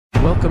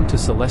Welcome to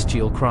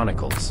Celestial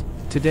Chronicles.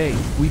 Today,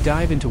 we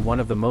dive into one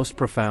of the most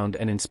profound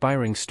and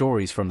inspiring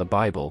stories from the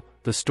Bible,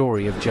 the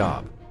story of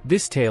Job.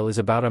 This tale is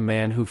about a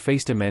man who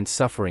faced immense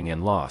suffering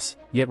and loss,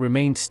 yet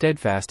remained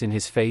steadfast in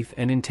his faith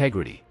and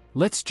integrity.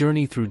 Let's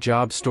journey through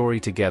Job's story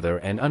together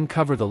and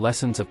uncover the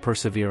lessons of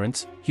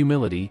perseverance,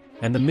 humility,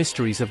 and the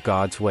mysteries of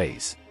God's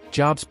ways.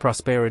 Job's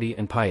prosperity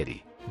and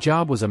piety.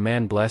 Job was a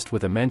man blessed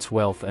with immense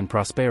wealth and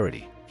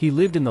prosperity. He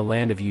lived in the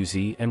land of Uz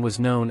and was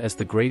known as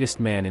the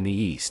greatest man in the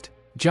East.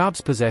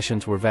 Job's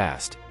possessions were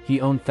vast.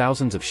 He owned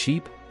thousands of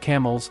sheep,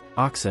 camels,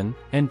 oxen,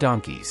 and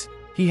donkeys.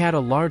 He had a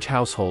large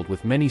household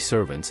with many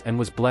servants and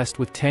was blessed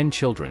with 10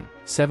 children,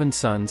 7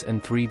 sons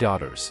and 3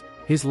 daughters.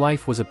 His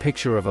life was a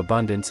picture of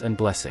abundance and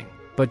blessing.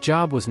 But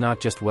Job was not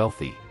just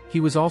wealthy,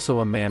 he was also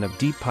a man of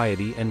deep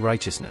piety and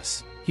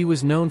righteousness. He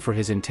was known for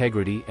his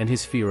integrity and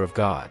his fear of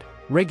God.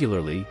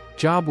 Regularly,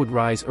 Job would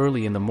rise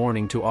early in the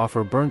morning to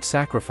offer burnt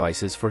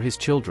sacrifices for his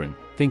children,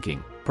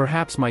 thinking,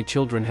 "Perhaps my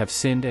children have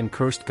sinned and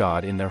cursed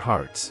God in their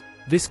hearts."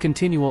 This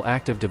continual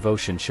act of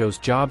devotion shows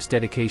Job's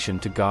dedication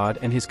to God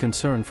and his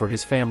concern for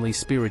his family's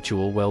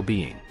spiritual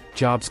well-being.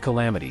 Job's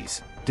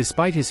calamities.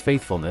 Despite his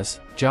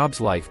faithfulness,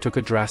 Job's life took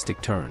a drastic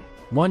turn.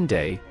 One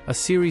day, a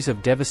series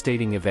of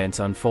devastating events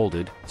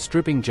unfolded,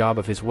 stripping Job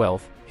of his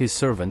wealth, his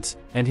servants,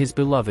 and his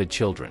beloved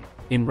children.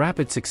 In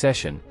rapid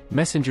succession,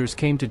 messengers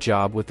came to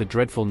Job with the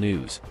dreadful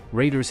news: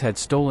 raiders had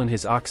stolen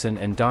his oxen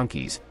and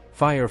donkeys,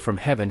 fire from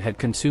heaven had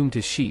consumed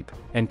his sheep,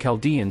 and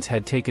Chaldeans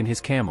had taken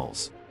his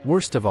camels.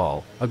 Worst of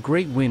all, a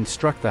great wind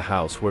struck the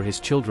house where his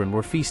children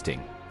were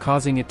feasting,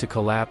 causing it to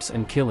collapse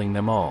and killing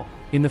them all.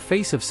 In the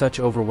face of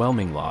such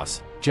overwhelming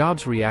loss,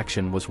 Job's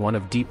reaction was one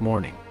of deep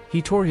mourning.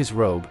 He tore his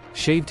robe,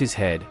 shaved his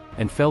head,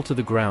 and fell to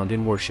the ground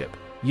in worship.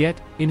 Yet,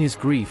 in his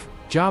grief,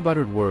 Job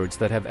uttered words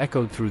that have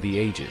echoed through the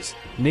ages: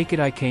 "Naked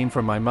I came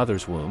from my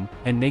mother's womb,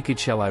 and naked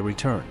shall I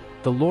return.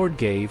 The Lord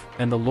gave,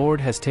 and the Lord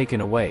has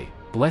taken away.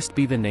 Blessed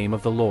be the name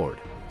of the Lord."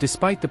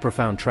 Despite the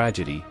profound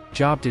tragedy,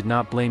 Job did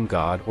not blame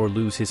God or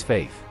lose his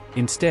faith.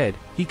 Instead,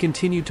 he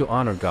continued to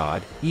honor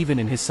God, even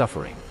in his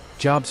suffering.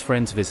 Job's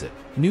friends visit.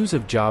 News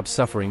of Job's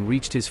suffering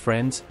reached his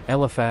friends,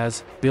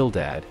 Eliphaz,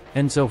 Bildad,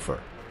 and Zophar.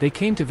 They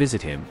came to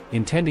visit him,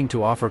 intending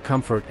to offer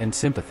comfort and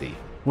sympathy.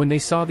 When they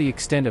saw the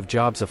extent of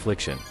Job's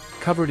affliction,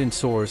 covered in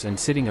sores and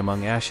sitting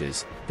among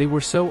ashes, they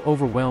were so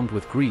overwhelmed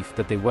with grief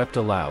that they wept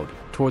aloud,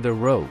 tore their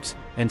robes,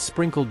 and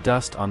sprinkled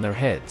dust on their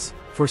heads.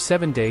 For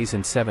 7 days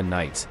and 7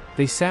 nights,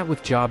 they sat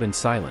with Job in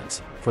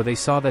silence, for they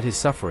saw that his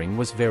suffering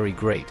was very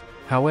great.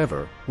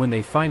 However, when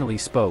they finally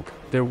spoke,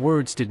 their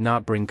words did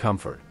not bring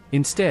comfort.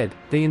 Instead,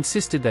 they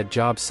insisted that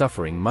Job's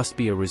suffering must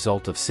be a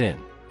result of sin.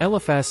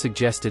 Eliphaz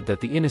suggested that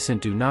the innocent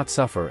do not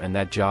suffer and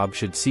that Job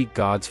should seek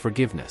God's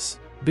forgiveness.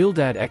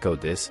 Bildad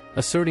echoed this,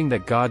 asserting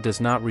that God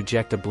does not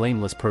reject a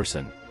blameless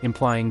person,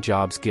 implying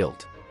Job's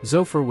guilt.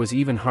 Zophar was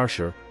even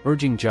harsher,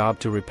 urging Job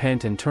to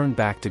repent and turn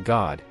back to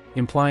God,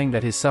 implying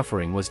that his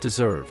suffering was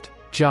deserved.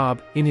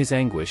 Job, in his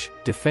anguish,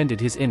 defended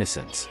his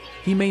innocence.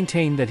 He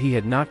maintained that he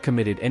had not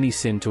committed any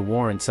sin to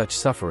warrant such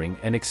suffering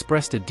and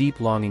expressed a deep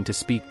longing to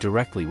speak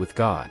directly with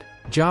God.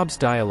 Job's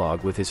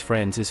dialogue with his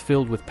friends is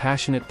filled with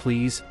passionate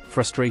pleas,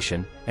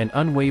 frustration, and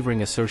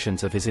unwavering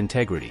assertions of his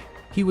integrity.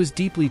 He was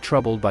deeply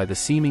troubled by the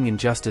seeming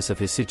injustice of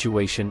his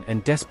situation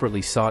and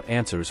desperately sought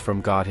answers from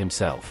God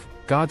himself.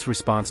 God's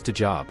response to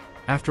Job.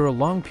 After a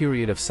long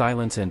period of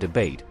silence and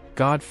debate,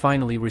 God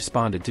finally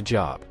responded to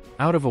Job.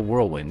 Out of a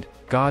whirlwind,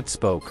 God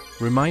spoke,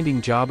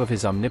 reminding Job of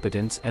his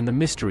omnipotence and the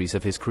mysteries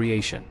of his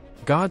creation.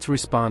 God's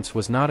response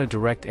was not a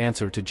direct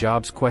answer to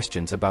Job's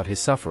questions about his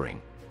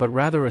suffering, but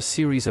rather a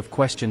series of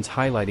questions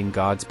highlighting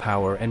God's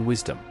power and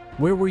wisdom.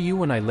 "Where were you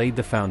when I laid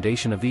the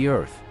foundation of the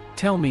earth?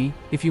 Tell me,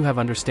 if you have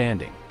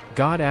understanding."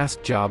 God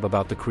asked Job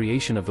about the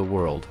creation of the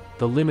world,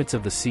 the limits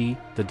of the sea,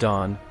 the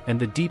dawn, and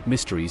the deep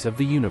mysteries of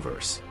the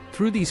universe.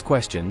 Through these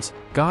questions,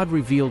 God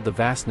revealed the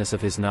vastness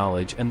of his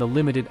knowledge and the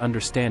limited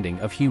understanding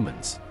of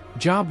humans.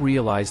 Job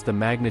realized the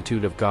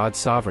magnitude of God's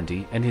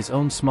sovereignty and his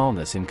own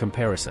smallness in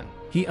comparison.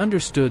 He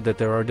understood that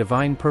there are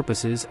divine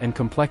purposes and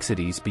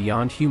complexities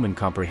beyond human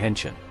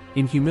comprehension.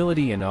 In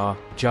humility and awe,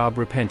 Job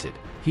repented.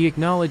 He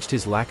acknowledged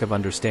his lack of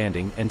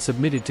understanding and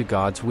submitted to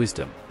God's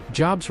wisdom.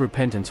 Job's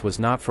repentance was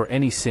not for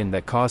any sin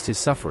that caused his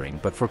suffering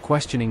but for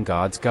questioning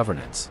God's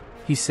governance.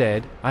 He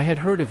said, "I had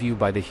heard of you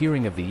by the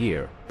hearing of the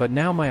ear, but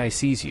now my eye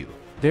sees you.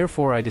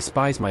 Therefore I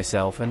despise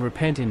myself and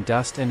repent in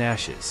dust and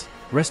ashes."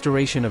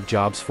 Restoration of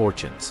Job's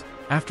fortunes.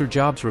 After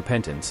Job's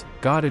repentance,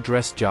 God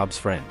addressed Job's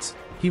friends.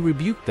 He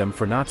rebuked them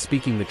for not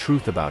speaking the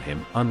truth about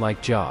him,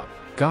 unlike Job.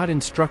 God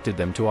instructed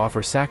them to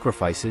offer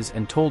sacrifices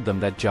and told them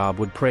that Job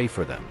would pray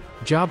for them.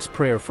 Job's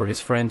prayer for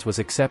his friends was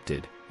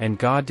accepted, and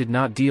God did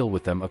not deal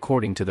with them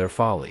according to their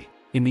folly.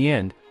 In the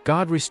end,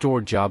 God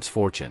restored Job's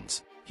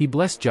fortunes. He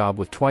blessed Job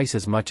with twice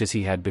as much as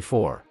he had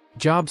before.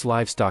 Job's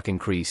livestock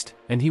increased,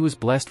 and he was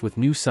blessed with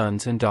new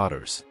sons and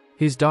daughters.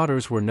 His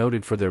daughters were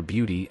noted for their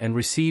beauty and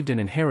received an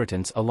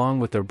inheritance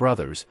along with their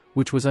brothers,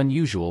 which was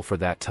unusual for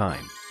that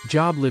time.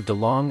 Job lived a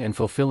long and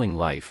fulfilling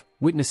life,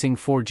 witnessing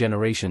 4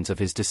 generations of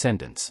his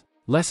descendants.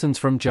 Lessons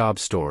from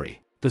Job's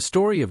story. The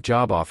story of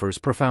Job offers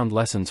profound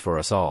lessons for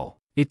us all.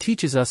 It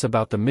teaches us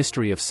about the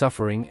mystery of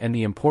suffering and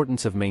the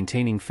importance of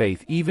maintaining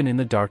faith even in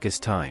the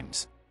darkest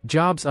times.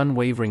 Job's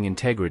unwavering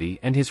integrity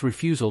and his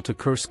refusal to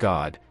curse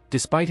God,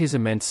 despite his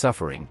immense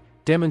suffering,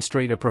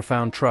 demonstrate a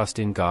profound trust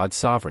in God's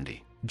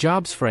sovereignty.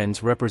 Job's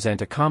friends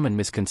represent a common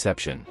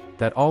misconception,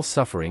 that all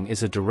suffering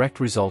is a direct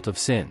result of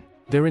sin.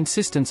 Their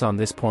insistence on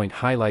this point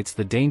highlights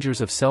the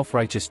dangers of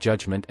self-righteous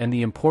judgment and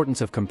the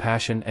importance of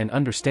compassion and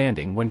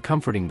understanding when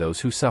comforting those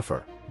who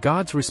suffer.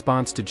 God's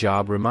response to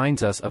Job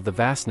reminds us of the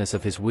vastness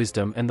of his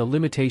wisdom and the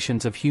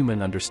limitations of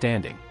human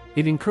understanding.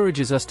 It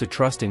encourages us to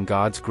trust in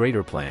God's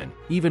greater plan,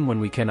 even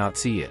when we cannot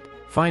see it.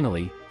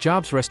 Finally,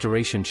 Job's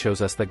restoration shows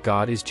us that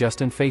God is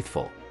just and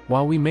faithful.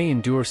 While we may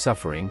endure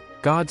suffering,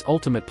 God's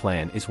ultimate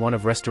plan is one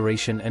of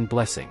restoration and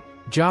blessing.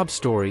 Job's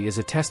story is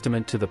a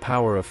testament to the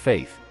power of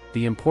faith,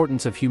 the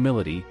importance of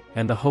humility,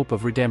 and the hope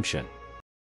of redemption.